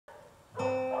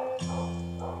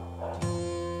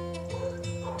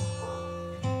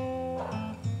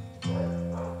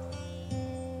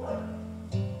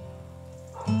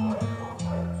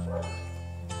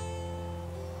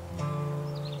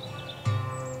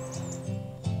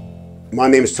My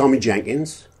name is Tommy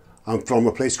Jenkins. I'm from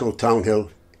a place called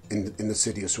Townhill in the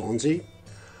city of Swansea.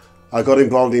 I got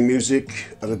involved in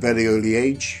music at a very early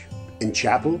age in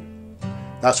chapel.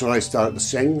 That's where I started to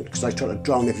sing, because I tried to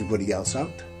drown everybody else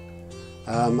out.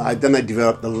 Then I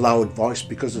developed a loud voice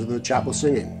because of the chapel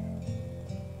singing.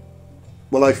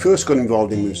 Well, I first got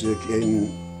involved in music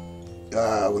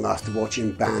when after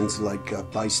watching bands like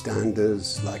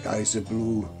Bystanders, like Eyes of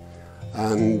Blue,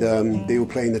 and they were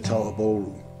playing the Tower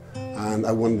Ballroom, and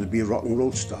I wanted to be a rock and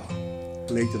roll star.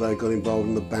 Later I got involved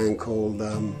in a band called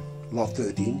Lot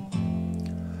 13,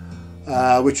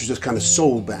 which was just kind of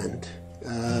soul band.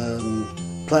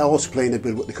 Also playing a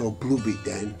bit of what they call blue beat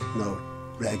then,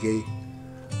 reggae.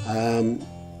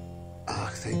 I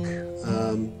think.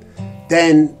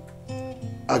 Then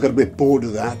I got a bit bored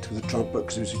of that with the trumpet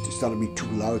because it started to be too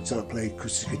loud, started playing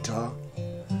acoustic guitar.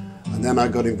 And then I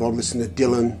got involved listening to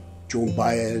Dylan, Joan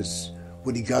Baez,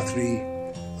 Woody Guthrie,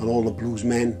 and all the blues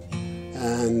men,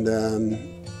 and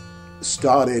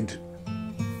started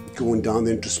going down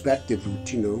the introspective route,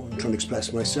 trying to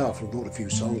express myself. I wrote a few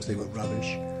songs, they were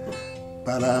rubbish,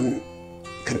 but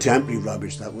contemporary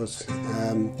rubbish, that was.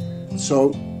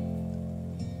 So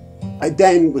I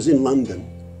then was in London.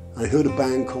 I heard a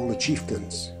band called the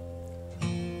Chieftains,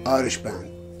 Irish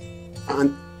band,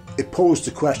 and it posed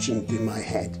a question in my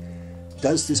head: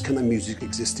 does this kind of music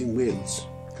exist in Wales?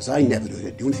 Because I never heard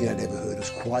it. The only thing I'd ever heard was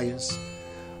choirs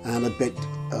and a bit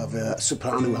of a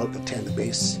soprano alto tenor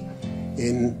bass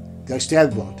in the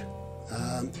Eisteddfod,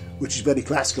 which is very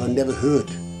classical. I never heard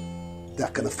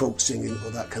that kind of folk singing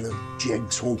or that kind of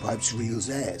jigs, hornpipes, reels,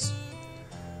 airs.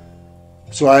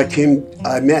 So I had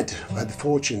the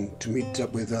fortune to meet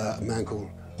up with a man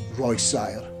called Roy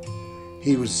Sair.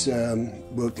 He was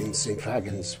worked in St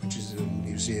Fagans, which is a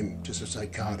museum just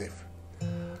outside Cardiff.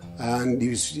 And he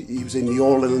was in the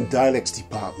unparalleled dialects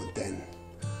department then.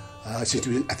 I think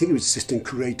he was assistant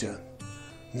curator,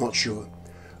 not sure.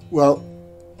 Well,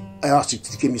 I asked him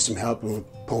to give me some help and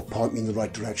point me in the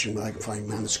right direction where I could find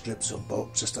manuscripts or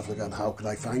books or stuff like that. How could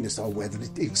I find this, or whether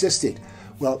it existed?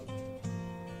 Well,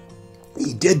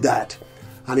 he did that,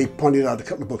 and he pointed out a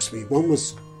couple of books to me. One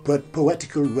was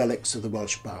Poetical Relics of the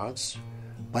Welsh Bards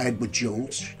by Edward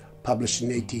Jones, published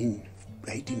in 18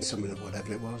 something,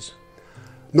 whatever it was.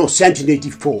 No,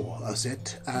 1784, that's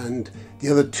it. And the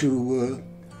other two were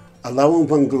Alaw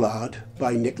van Gwlad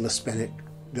by Nicholas Bennett,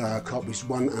 copies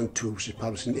 1 and 2, which was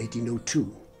published in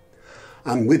 1802.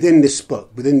 And within these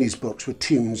books were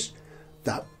tunes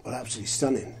that were absolutely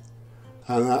stunning.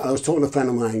 And I was talking to a friend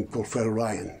of mine called Phil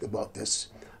Ryan about this,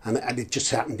 and it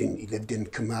just happened. He lived in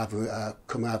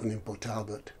Carmarthen in Port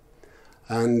Talbot.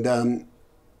 And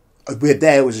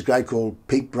there was a guy called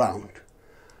Pete Brown,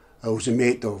 who was a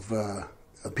mate of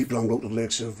Pete Brown wrote the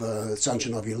lyrics of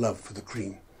Sunshine of Your Love for the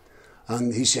Cream.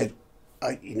 And he said,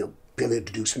 Bill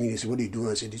introduced me, he said, what are you doing?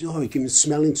 I said, you're giving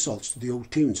smelling salts to the old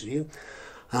tunes, are you?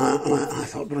 And I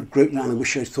thought, what a great line, I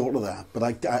wish I'd thought of that, but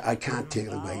I can't take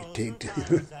it away.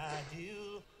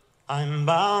 I'm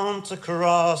bound to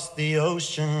cross the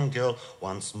ocean, girl,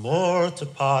 once more to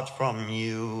part from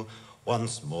you.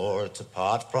 Once more to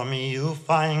part from you,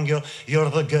 fine girl. You're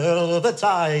the girl that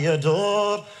I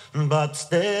adore, but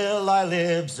still I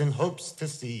lives in hopes to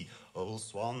see old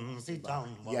Swansea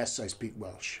town. Yes, I speak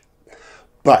Welsh,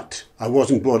 but I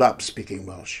wasn't brought up speaking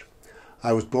Welsh.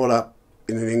 I was brought up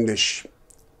in an English.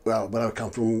 Well, where I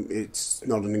come from, it's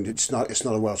not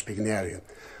a Welsh-speaking area.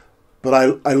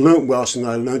 But I learnt Welsh, and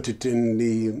I learnt it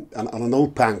on an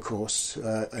old pan course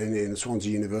in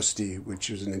Swansea University,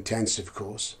 which was an intensive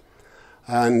course.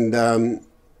 And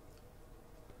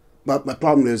but my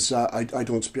problem is I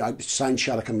don't speak. I sign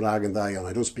siarad Cymraeg yn dda iawn.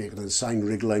 I don't speak it. And sign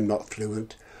wriggle, I'm not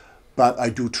fluent, but I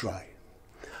do try.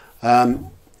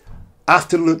 The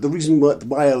reason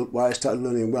why I started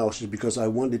learning Welsh is because I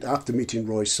wanted, after meeting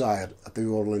Roy Sair at the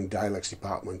Oral and Dialects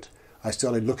Department, I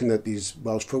started looking at these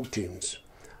Welsh folk tunes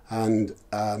and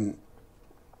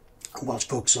Welsh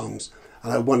folk songs,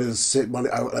 and I wanted to sit.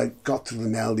 I got through the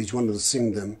melodies, wanted to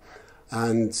sing them,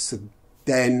 and so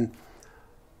then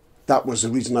that was the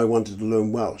reason I wanted to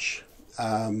learn Welsh.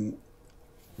 Then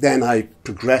I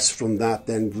progressed from that,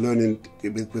 then learning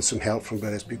with some help from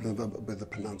various people with the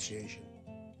pronunciation.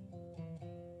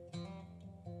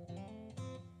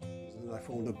 I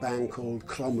formed a band called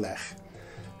Cromlech,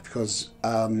 because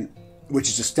which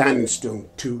is a standing stone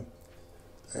too.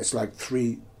 It's like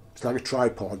a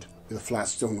tripod with a flat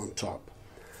stone on top.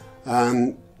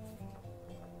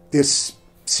 This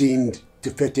seemed to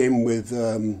fit in with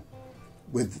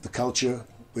the culture,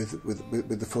 with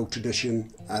the folk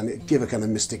tradition, and it gave a kind of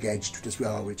mystic edge to it as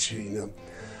well, which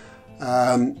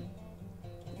Then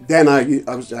then I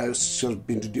was sort of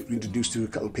introduced to a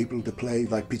couple of people to play,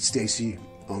 like Pete Stacey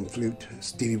on flute,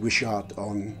 Stevie Wishart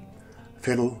on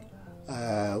fiddle, who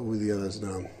are the others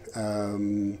now?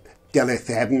 Deleth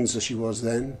Evans, as she was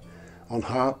then, on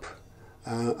harp,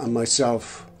 and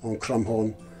myself on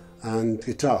crumhorn and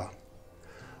guitar.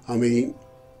 And we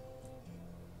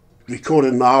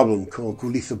recorded an album called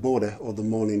Gwlith y Bore, or The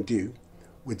Morning Dew,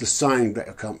 with the Sain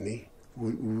record company,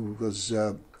 who was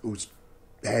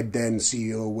head then,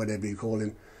 CEO, whatever you call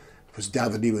him, was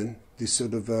David Ewan, this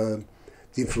sort of the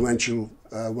influential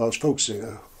Welsh folk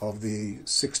singer of the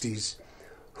 60s,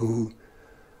 who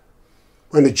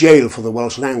went to jail for the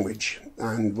Welsh language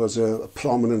and was a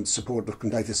prominent supporter of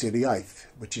Cymdeithas yr Iaith,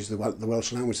 which is the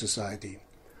Welsh Language Society.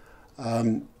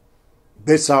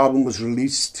 This album was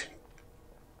released,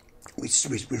 we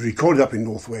recorded up in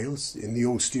North Wales, in the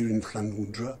old studio in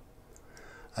Llanwndra,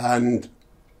 and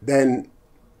then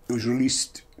it was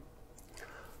released,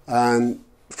 and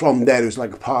from there it was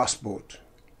like a passport,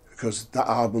 because that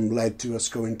album led to us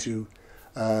going to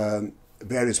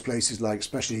various places, like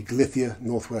especially Galicia,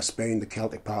 northwest Spain, the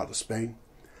Celtic part of Spain,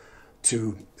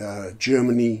 to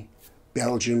Germany,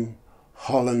 Belgium,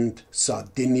 Holland,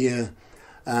 Sardinia,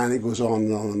 and it goes on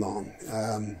and on and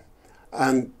on.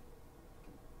 And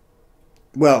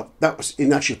well, that was,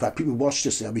 in actual fact, people watched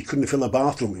us there. We couldn't fill a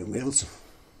bathroom in Wales,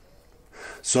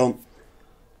 so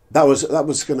that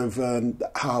was kind of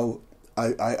how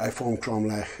I formed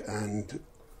Cromlech, and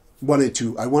what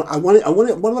I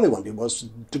wanted was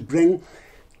to bring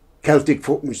Celtic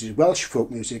folk music, Welsh folk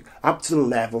music, up to the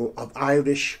level of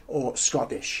Irish or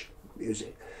Scottish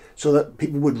music, so that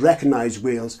people would recognise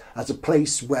Wales as a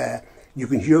place where you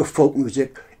can hear folk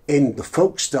music in the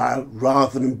folk style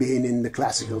rather than being in the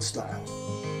classical style.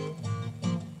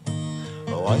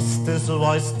 Oysters,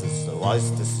 oysters,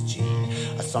 oysters, gee,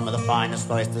 are some of the finest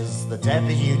oysters that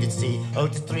ever you did see. Oh,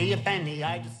 to 3 a penny,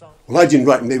 I just saw. Well, I didn't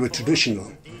write them; they were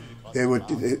traditional. They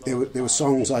were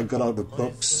songs I got out of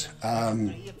books,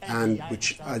 and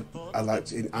which I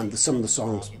liked. And some of the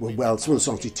songs were, well, some of the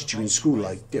songs you teach you in school,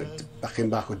 like Bachyn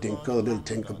Bach or Dinkel, a little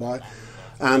Tinker Boy,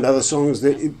 and other songs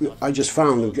that I just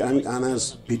found, and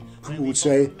as people would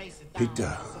say,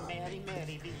 Peter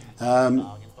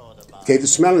gave the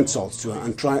smelling salts to it,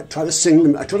 and try to sing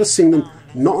them. I try to sing them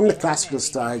not in the classical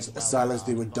style as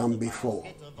they were done before,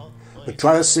 but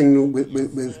try to sing them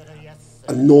with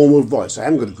a normal voice. I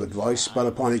haven't got a good voice, but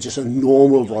upon it, just a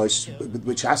normal voice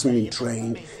which hasn't been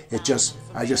trained. I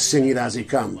just sing it as it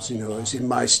comes. You know, it's in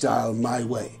my style, my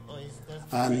way,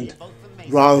 and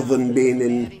rather than being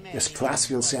in this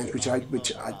classical sense, which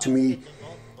to me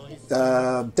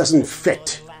doesn't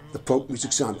fit the folk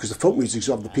music sound, because the folk music's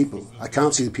of the people. I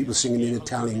can't see the people singing in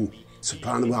Italian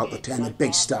soprano, alto, tenor,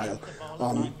 bass style.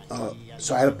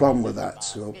 So I had a problem with that.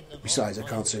 So besides, I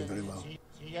can't sing very well.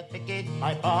 She had picked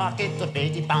my pocket of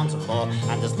 80 pounds or more,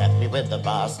 and has left me with a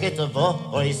basket of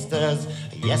oysters.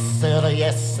 Yes, sir,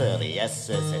 yes, sir, yes,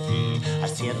 sir, said he. I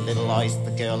see a little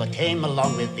oyster girl that came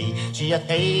along with me. She had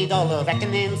paid all her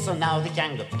reckoning, so now they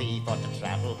can go free for to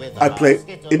travel with a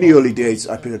basket of in the early days,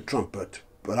 I played a trumpet,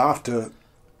 but after,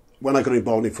 when I got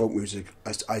involved in folk music,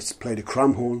 I played a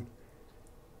crumhorn,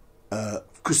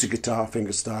 acoustic guitar,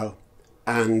 fingerstyle,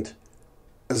 and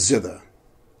a zither.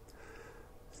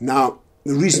 Now,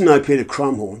 the reason I played a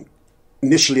crumhorn,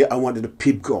 initially I wanted a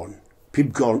pibgorn.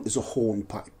 Pibgorn is a horn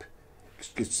pipe.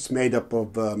 It's made up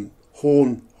of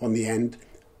horn on the end,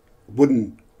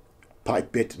 wooden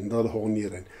pipe bit, and another horn near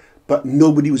the end. But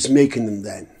nobody was making them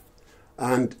then.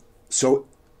 And so,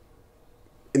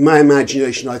 in my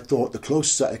imagination, I thought the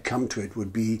closest I could come to it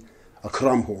would be a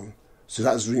crumhorn. So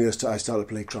that was the reason I started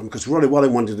playing crumhorn. Because really what I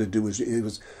wanted to do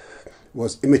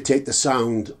was imitate the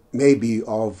sound maybe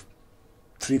of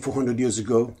 300-400 years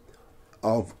ago,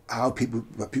 of how people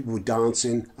were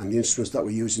dancing, and the instruments that were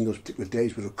used in those particular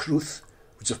days were a crwth,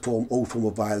 which is a old form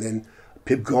of violin,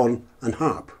 pibgorn, and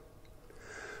harp.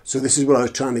 So this is what I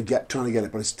was trying to get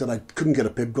it, but instead I couldn't get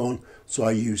a pibgorn, so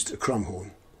I used a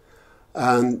crumhorn.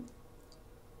 And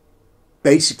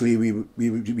basically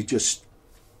we just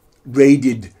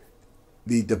raided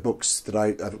the books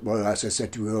that well, as I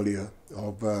said to you earlier,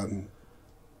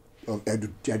 of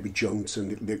Edward Jones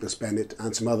and Nicholas Bennett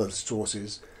and some other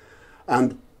sources,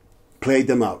 and played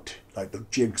them out, like the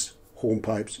jigs,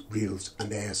 hornpipes, reels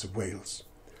and airs of Wales,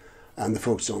 and the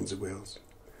folk songs of Wales.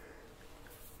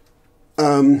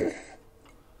 It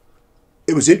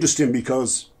was interesting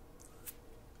because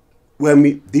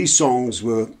when these songs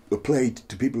were played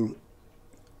to people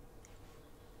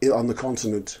on the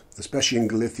continent, especially in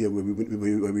Galicia,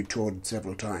 where we toured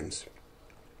several times,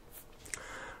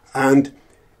 and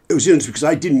it was interesting because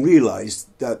I didn't realise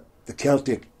that the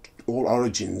Celtic all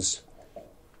origins,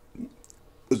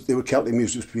 they were Celtic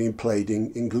music being played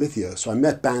in Galicia. So I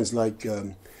met bands like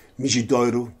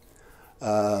Mijidoiro.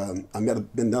 I met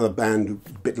another band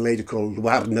a bit later called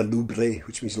Warna Lubre,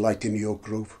 which means Light in the Oak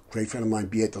Grove. Great friend of mine,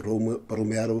 Beata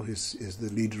Romero, is the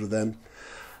leader of them.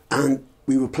 And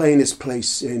we were playing this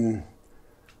place in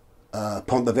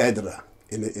Pontevedra,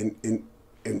 in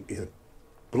it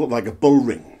looked like a bull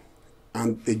ring.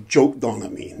 And they joked on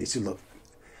at me, and they said, look,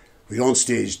 we're on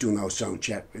stage doing our sound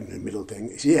check in the middle thing.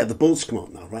 He said, yeah, the bulls come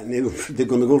out now, right? And they're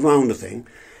going to go round the thing.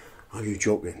 Are you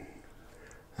joking?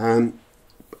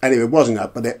 Anyway, it wasn't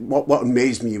that, but what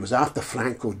amazed me was after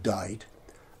Franco died,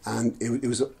 and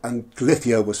and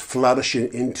Galicia was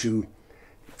flourishing into,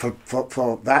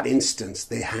 for that instance,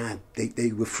 they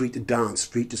were free to dance,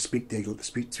 free to speak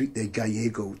their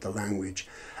Gallego, the language,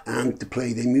 and to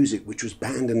play their music, which was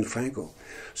banned in Franco.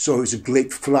 So it was a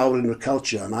great flower in the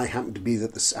culture, and I happened to be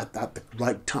at the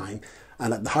right time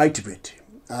and at the height of it.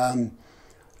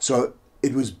 So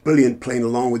it was brilliant playing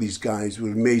along with these guys who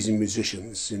were amazing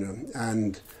musicians, you know.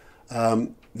 And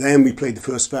then we played the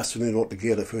first festival in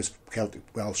Ortigueira, first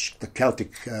World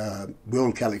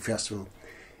Celtic Festival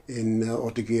in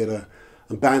Ortigueira,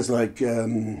 and bands like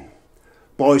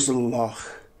Boys of the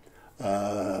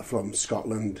Loch from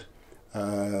Scotland,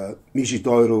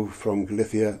 Mijidoiro from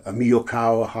Galicia, a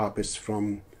Miyokao harpist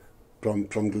from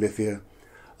Galicia,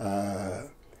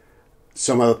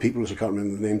 some other people which I can't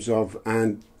remember the names of,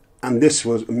 and this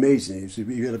was amazing.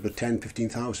 We had about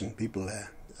 10,000-15,000 people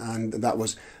there, and that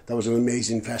was an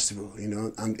amazing festival, you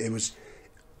know. And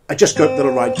I just got there at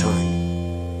the right time.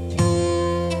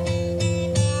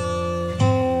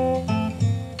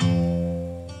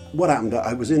 What happened?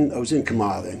 I was in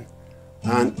Carmarthen,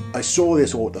 and I saw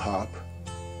this auto harp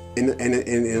in an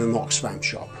Oxfam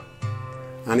shop,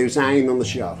 and it was hanging on the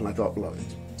shelf, and I thought, look,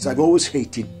 so I've always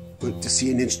hated to see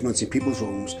instruments in people's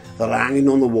homes that are hanging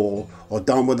on the wall or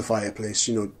down by the fireplace,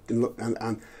 you know,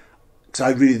 and because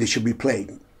I really they should be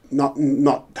played, not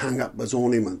hang up as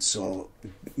ornaments or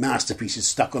masterpieces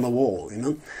stuck on a wall, you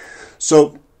know.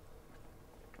 So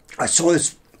I saw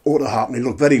this auto harp and it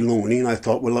looked very lonely, and I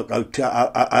thought, well, look, I'll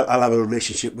have a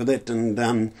relationship with it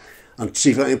and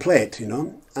see if I can play it, you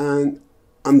know.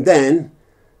 And then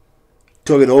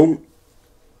took it home,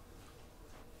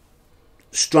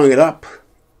 strung it up,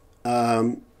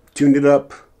 tuned it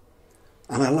up,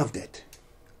 and I loved it.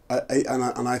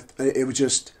 It was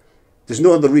just, there's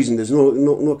no other reason, there's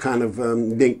no kind of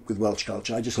link with Welsh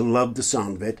culture. I just loved the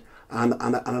sound of it, and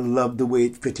I loved the way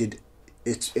it fitted.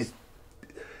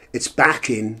 Its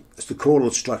backing, as the choral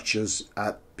structures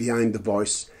behind the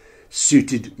voice,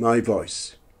 suited my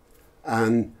voice.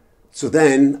 And so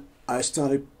then I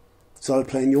started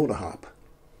playing the auto harp.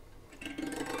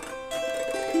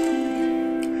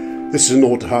 This is an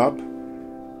auto harp.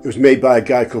 It was made by a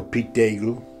guy called Pete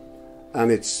Daigle,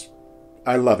 and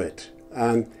I love it.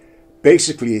 And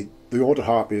basically the auto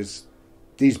harp is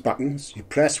these buttons. You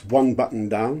press one button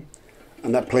down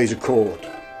and that plays a chord.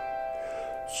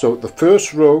 So the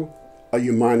first row are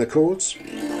your minor chords.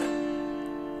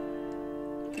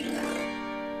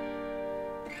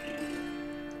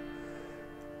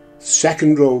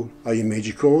 Second row are your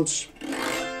major chords.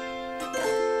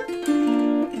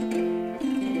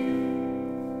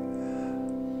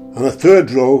 And the third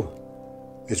row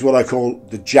is what I call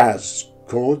the jazz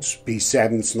chords,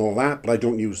 B7s and all that, but I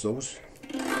don't use those.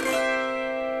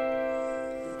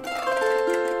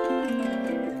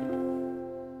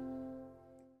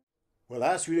 Well,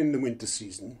 as we're in the winter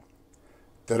season,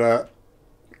 there are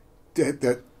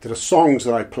songs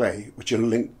that I play which are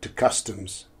linked to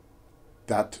customs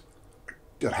that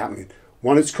are happening.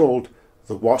 One is called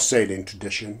the wassailing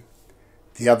tradition.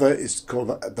 The other is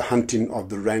called the hunting of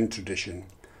the wren tradition.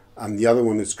 And the other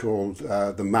one is called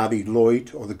the Mary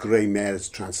Lloyd, or the Grey Mare, as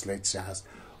it translates as.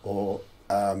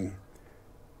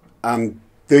 And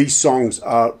these songs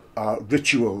are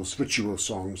ritual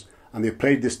songs, and they're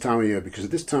played this time of year because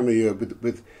at this time of year,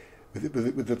 with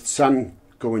the sun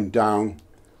going down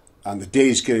and the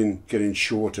days getting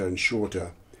shorter and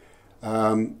shorter,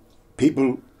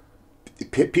 people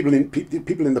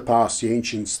in the past, the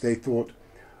ancients, they thought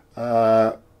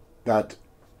that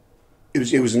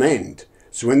it was an end.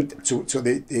 So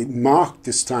they marked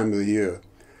this time of the year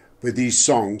with these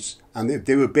songs, and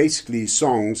they were basically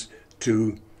songs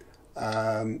to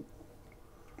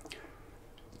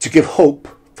give hope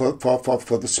for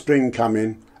the spring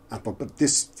coming. But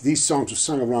these songs were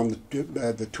sung around the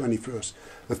 21st.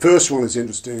 The first one is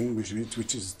interesting, which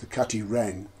is the Cutty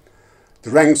Wren.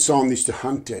 The wren song used to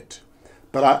hunt it,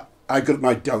 but I got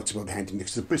my doubts about hunting it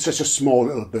because it's such a small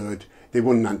little bird. They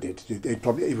wouldn't hunt it. It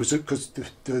was because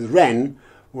the wren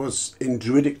was, in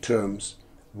Druidic terms,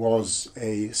 was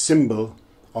a symbol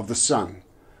of the sun.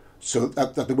 So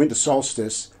at the winter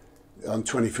solstice, on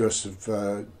 21st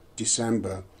of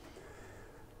December,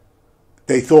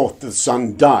 they thought the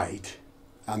sun died,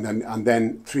 and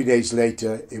then 3 days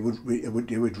later it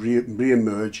would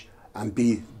re-emerge and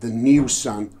be the new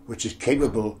sun, which is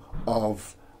capable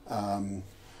of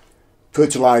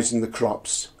fertilizing the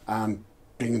crops and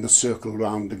bringing the circle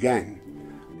round again.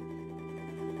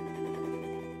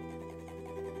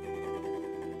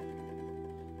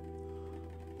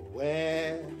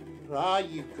 Where are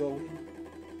you going?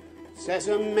 Says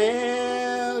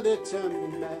Imelda to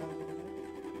Mel.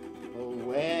 Oh,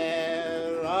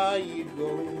 where are you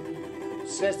going?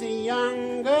 Says the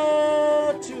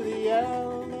younger to the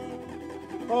elder.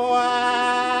 Oh,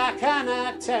 I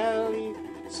cannot tell you,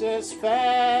 says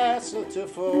Fessel to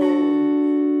Fold.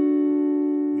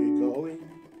 We're going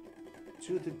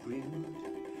to the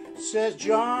greenwood, says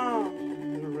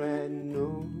John the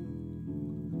Red-Nosed.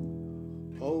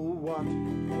 Oh, what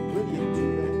will you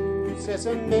do then? Says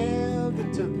Imelda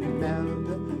to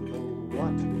Melda. Oh,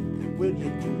 what will you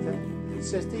do then?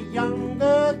 Says the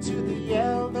younger to the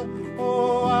elder.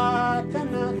 Oh, I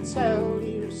cannot tell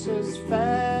you, says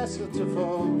Fessel to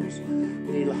Foes.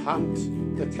 We'll hunt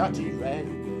the cutty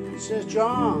wren, says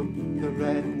John the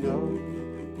Red-Nosed.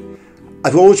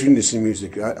 I've always been listening to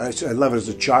music. I love it as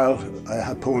a child. I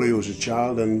had polio as a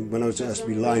child, and when I was asked to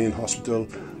be lying in hospital,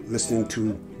 listening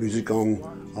to music on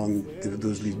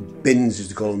those little bins, as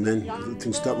they call them then,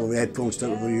 things stuck over headphones, stuck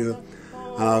over your ear,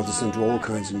 and I was listening to all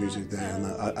kinds of music there, and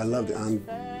I loved it. And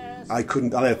I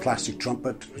had a plastic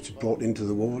trumpet which I brought into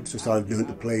the ward, so I started learning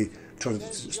to play,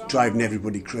 driving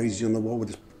everybody crazy on the wall with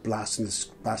this blasting this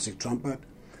plastic trumpet.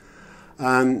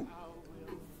 And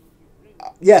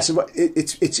yes,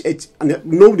 it's and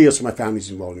nobody else in my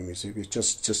family's involved in music. It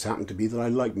just happened to be that I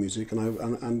like music, and I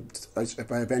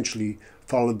eventually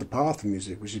followed the path of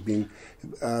music, which has been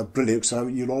brilliant. So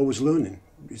you're always learning.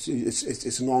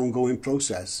 It's an ongoing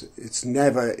process. It's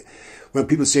never, when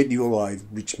people say to you, "Oh, I've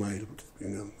reached my,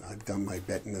 I've done my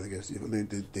bit," and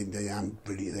they haven't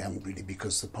really,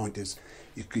 because the point is,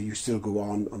 you still go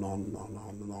on and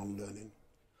on learning.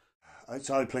 I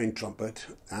started playing trumpet,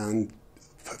 and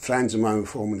friends of mine were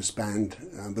forming this band,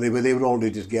 but they were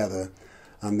already together,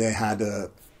 and they had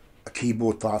a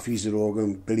keyboard farfisa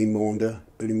organ, Billy Maunder.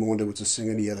 Billy Maunder was a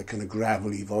singer, and he had a kind of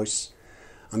gravelly voice,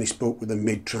 and he spoke with a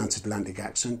mid-transatlantic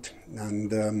accent.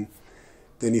 And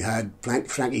then you had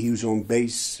Frankie Hughes on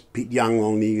bass, Pete Young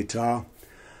on the guitar,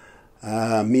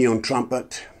 me on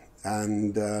trumpet,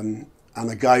 and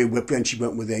a guy who eventually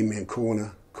went with Amen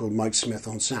Corner called Mike Smith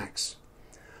on sax.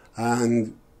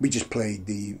 And we just played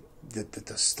the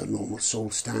normal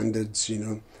soul standards,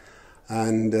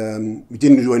 and we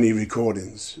didn't do any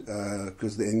recordings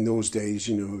because in those days,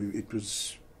 it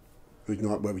was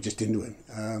not where we just didn't do it.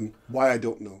 Why, I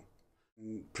don't know.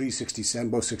 Pre-67,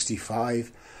 about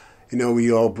 65,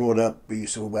 we all brought up, we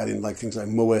used to wear in like things like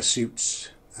mohair suits,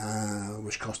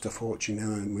 which cost a fortune,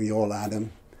 and we all had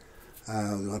them.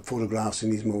 We had photographs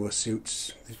in these mohair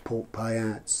suits, these pork pie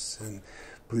hats, and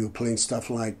we were playing stuff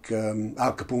like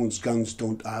Al Capone's Guns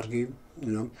Don't Argue,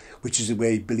 which is the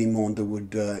way Billy Maunder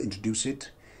would introduce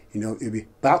it. It'd be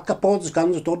Al Capone's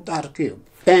Guns Don't Argue.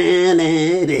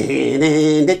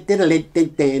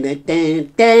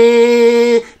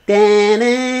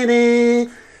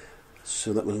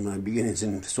 So that was my beginnings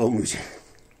in soul music.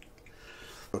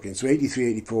 Okay, so 83,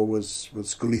 84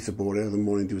 was Gulitha Bora, the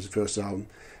Morning Dew was the first album.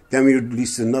 Then we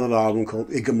released another album called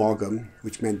Igam Ogam,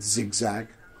 which meant zigzag.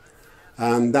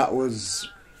 And that was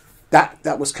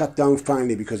cut down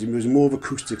finally because it was more of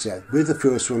acoustic set. With the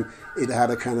first one, it had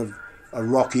a kind of a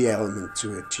rocky element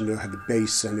to it. It had the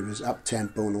bass and it was up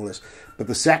tempo and all this. But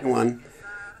the second one,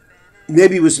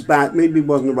 maybe it wasn't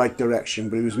the right direction,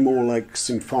 but it was more like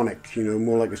symphonic,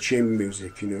 more like a chamber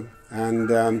music, And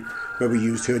where we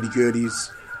used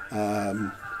hurdy-gurdies,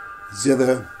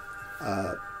 zither,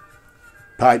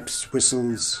 pipes,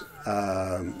 whistles.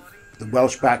 The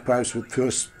Welsh bagpipes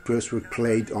first were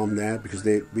played on there because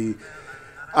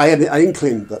I had an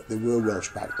inkling that there were Welsh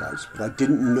bagpipes, but I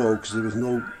didn't know because there was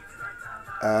no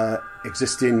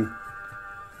existing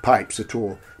pipes at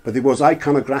all. But there was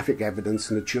iconographic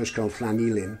evidence in a church called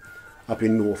Llanelin up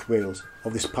in North Wales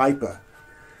of this piper.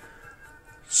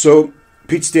 So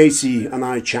Pete Stacey and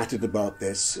I chatted about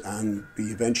this, and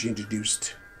we eventually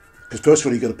introduced, because first of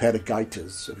all you got a pair of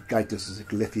gaiters. Gaiters is a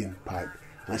Galician pipe.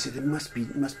 And I said, it must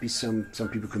be some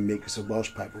people can make us a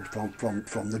Welsh pipe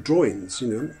from the drawings,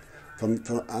 and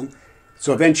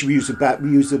so eventually we used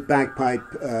the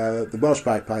bagpipe, the Welsh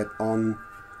bagpipe on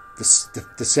the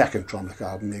second Cromlech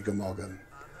album, Igam Ogam.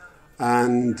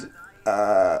 And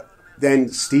then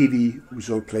Stevie, who's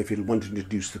on playfield, wanted to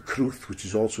introduce the crwth, which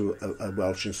is also a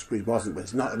Welsh instrument.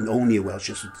 It's not only a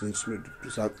Welsh instrument,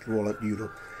 it's out all out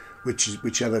Europe,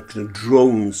 which had a kind of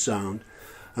drone sound.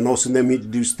 And also then we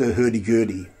introduced the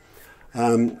hurdy-gurdy.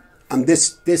 And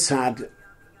this had,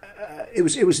 it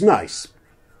was nice,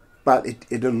 but it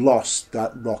had lost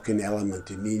that rocking element.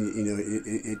 I mean, you know,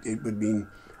 it would mean,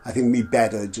 I think it'd be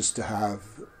better just to have.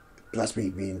 That's me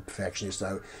being a perfectionist.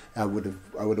 I would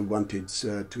have wanted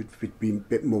to be a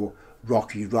bit more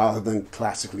rocky rather than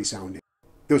classically sounding.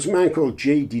 There was a man called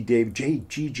G.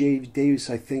 Davis,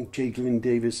 I think, J. Glyn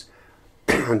Davis,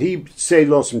 and he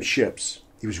sailed on some ships.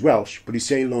 He was Welsh, but he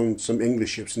sailed on some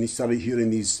English ships, and he started hearing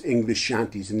these English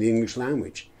shanties in the English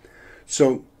language.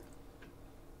 So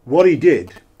what he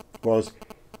did was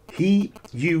he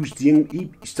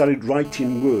started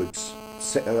writing words,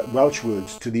 Welsh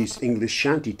words, to these English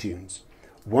shanty tunes,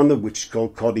 one of which is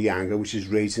called Codianga, which is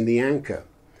raising the anchor.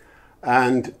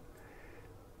 And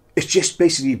it's just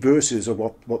basically verses of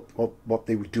what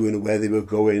they were doing and where they were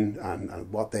going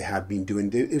and what they had been doing.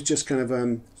 It's just kind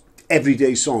of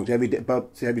everyday songs,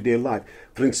 about everyday life.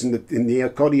 For instance, in the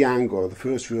Codianga, the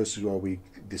first verse is where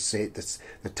they say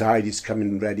the tide is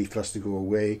coming ready for us to go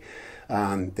away.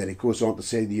 Then it goes on to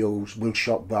say the old will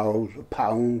shot vowel, a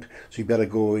pound, so you better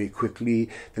go away quickly.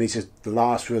 Then he says, the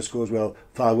last verse goes, well,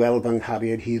 farewell, Van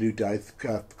Harriet, he who dieth,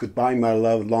 goodbye, my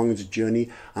love, long is a journey,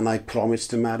 and I promise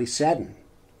to marry seven.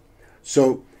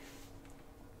 So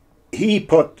he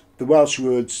put the Welsh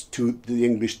words to the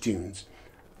English tunes.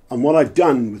 And what I've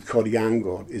done with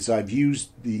Codianga is I've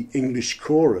used the English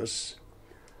chorus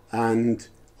and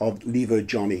of Leave Her,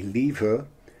 Johnny, Leave Her,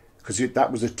 because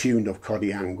that was a tune of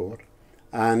Codianga.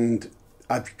 And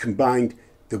I've combined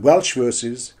the Welsh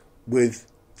verses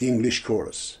with the English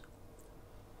chorus.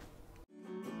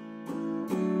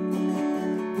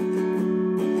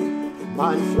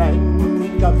 Mae'n fflen I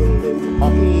gyfl yn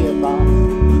hogi y bach,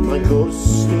 mae'n cwrs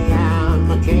ni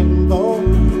am y cymbo,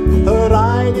 y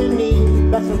rhaid I ni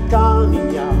beth o'r gan I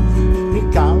iach, mi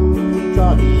gawn I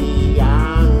godi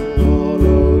angol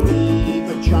o leave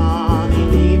a Johnny,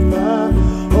 leave her,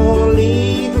 oh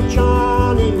leave a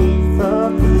Johnny, leave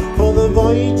her, for the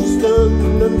voyage is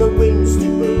done and the winds do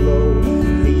blow,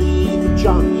 leave a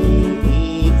Johnny,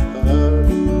 leave her.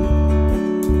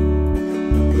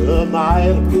 Y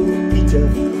mae'r Peter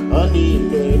yn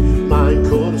ile, mae'n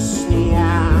cwrs ni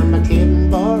am y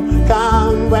cymbo,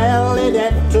 can weled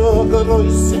eto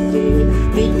goroes y de,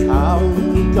 ni cawn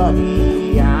I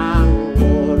godi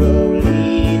angor, oh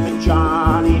leave a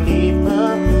Johnny, leave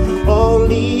her, oh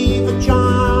leave a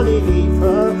Johnny, leave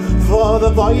her, for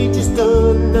the voyage is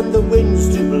done and the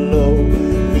winds do blow,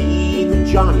 leave a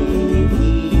Johnny,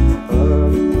 leave her.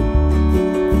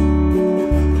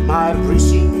 Mae'r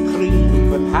brysyn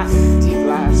cryf yn hallti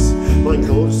flas, mae'n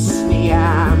cwrs ni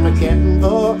am y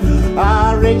cembo,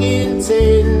 a ringin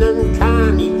tin yn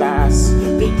canu bas,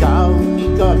 ni gawn I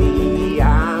godi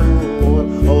angor,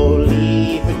 oh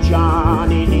leave a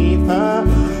Johnny, leave her,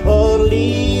 oh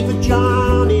leave a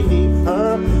Johnny, leave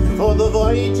her, for the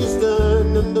voyage is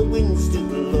done and the winds do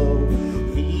blow,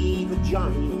 leave a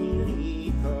Johnny,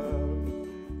 leave her.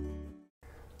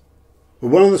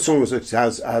 Well, one of the songs that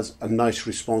has a nice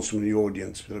response from the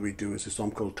audience that we do is a song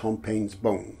called Tom Paine's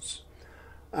Bones.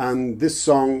 And this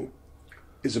song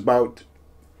is about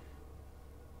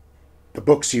the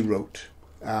books he wrote,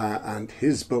 and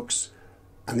his books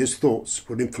and his thoughts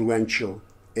were influential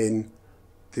in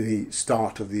the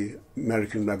start of the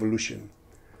American Revolution.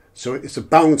 So it's a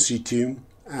bouncy tune,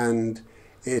 and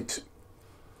it's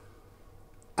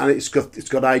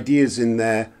got ideas in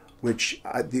there which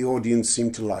the audience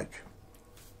seem to like.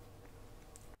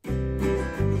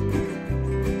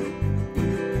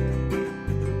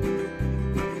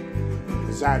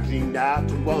 As I dreamed out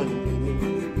one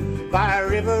evening by a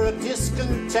river of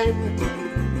discontent,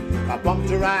 I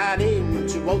bumped right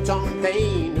into old Tom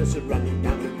Paine as running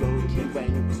down the road he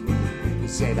went. He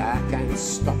said, I can't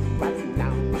stop right now,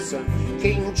 my son,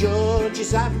 King George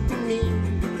is after me.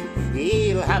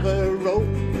 He'll have a rope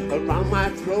around my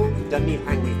throat and he'll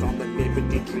hang me from the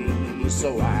Liberty Tree.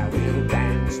 So I will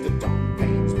dance to Tom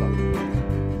Paine's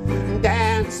bones,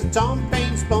 dance to Tom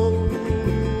Paine's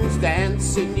bones,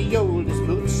 dance in the oldest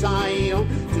boots I own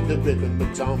to the rhythm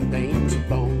of Tom Paine's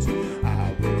bones.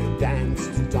 I will dance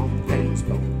to Tom Paine's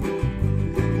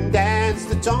bones, dance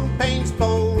to Tom Paine's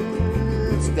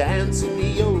bones, dance in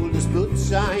the oldest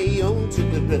boots I own to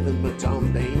the rhythm of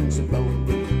Tom Paine's bones.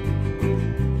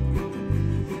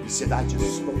 He said, I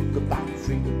just spoke about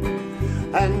freedom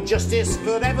and justice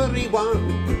for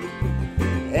everyone.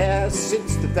 Ever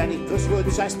since the very first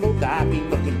words I spoke, I've been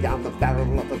looking down the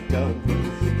barrel of a gun.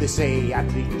 They say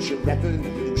I'd reach a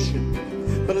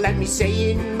revolution, but let me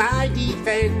say in my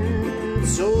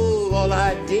defense, oh, all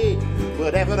I did,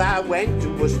 wherever I went,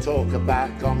 was talk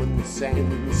about common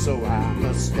sense. So I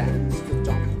must dance to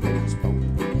Tom Paine's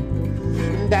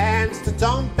bones, dance to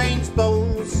Tom Paine's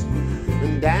bones,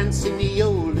 and dance in the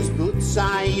oldest boots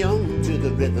I own to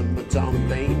the rhythm of Tom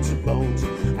Paine's bones.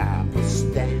 I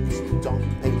must dance to Tom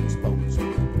Paine's bones,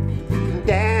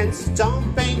 dance to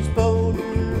Tom Paine's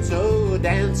bones, oh,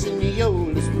 dance in the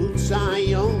oldest boots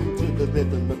I own to the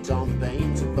rhythm of Tom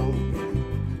Paine's bones.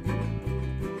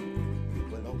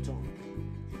 Well, oh, Tom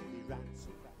Paine, he ran so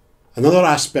fast. Another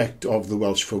aspect of the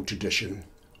Welsh folk tradition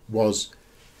was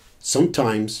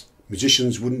sometimes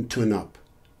musicians wouldn't turn up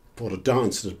for a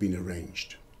dance that had been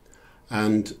arranged,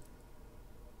 and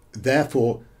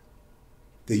therefore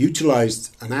they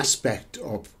utilised an aspect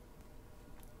of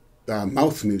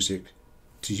mouth music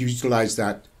to utilise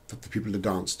that for the people to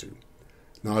dance to.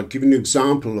 Now I'll give you an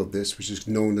example of this, which is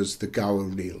known as the Gower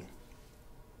Reel.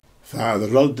 Father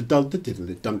rolled the dul the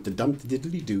diddly dum the dum the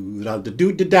diddly do roll the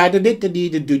do the da da da da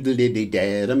da doodly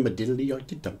da rum a diddly or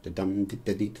the dum the dum the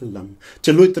diddly lum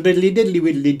to loot the diddly diddly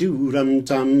widdly do rum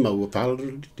tum oh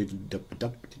father diddly dum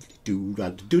dum do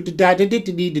roll the do the da da da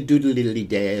da doodly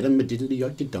da rum a diddly or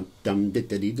the dum dum the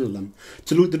diddly lum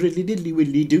to loot the diddly diddly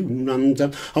widdly do rum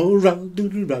tum oh roll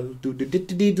doodle roll do the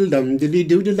diddly lum diddly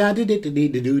do the da da da da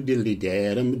doodly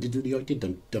da rum a diddly or the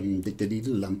dum dum the diddly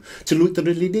lum to loot the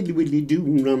diddly diddly widdly do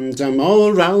rum tum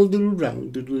all round doodle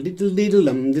little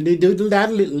lum diddly doodle da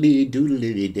little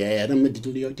doodly da rum a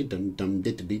diddly or the dum dum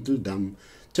diddly dum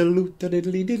to loot the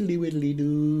diddly diddly widdly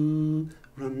do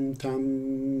rum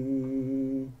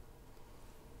tum.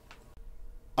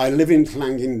 I live in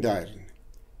Llangyndayr.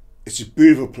 It's a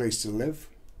beautiful place to live.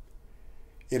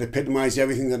 It epitomises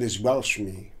everything that is Welsh for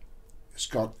me. It's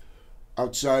got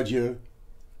outside here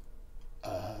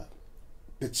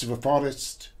bits of a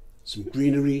forest, some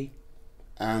greenery,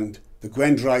 and the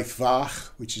Gwendraeth Fach,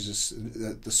 which is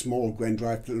the small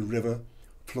Gwendraeth little river,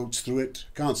 floats through it.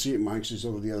 Can't see it, mine, because it's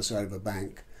over the other side of a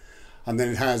bank. And then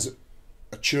it has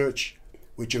a church,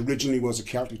 which originally was a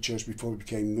Celtic church before it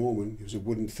became Norman. It was a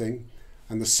wooden thing.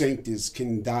 And the saint is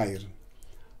Kindair.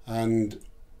 And,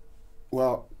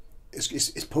 well,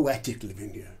 it's poetic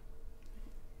living here.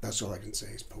 That's all I can say,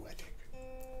 it's poetic.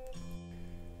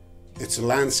 It's a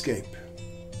landscape.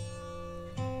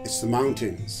 It's the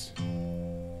mountains.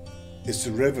 It's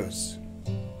the rivers.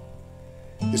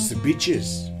 It's the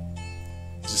beaches.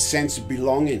 It's a sense of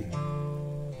belonging.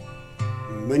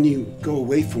 And when you go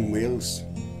away from Wales,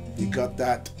 you got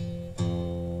that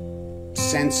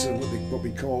sense of what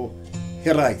we call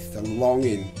hiraeth, a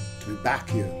longing to be back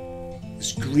here.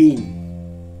 It's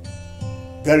green,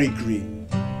 very green.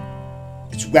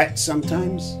 It's wet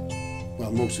sometimes,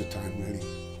 well, most of the time really,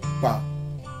 but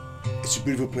it's a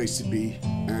beautiful place to be,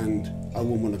 and I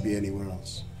wouldn't want to be anywhere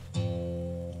else.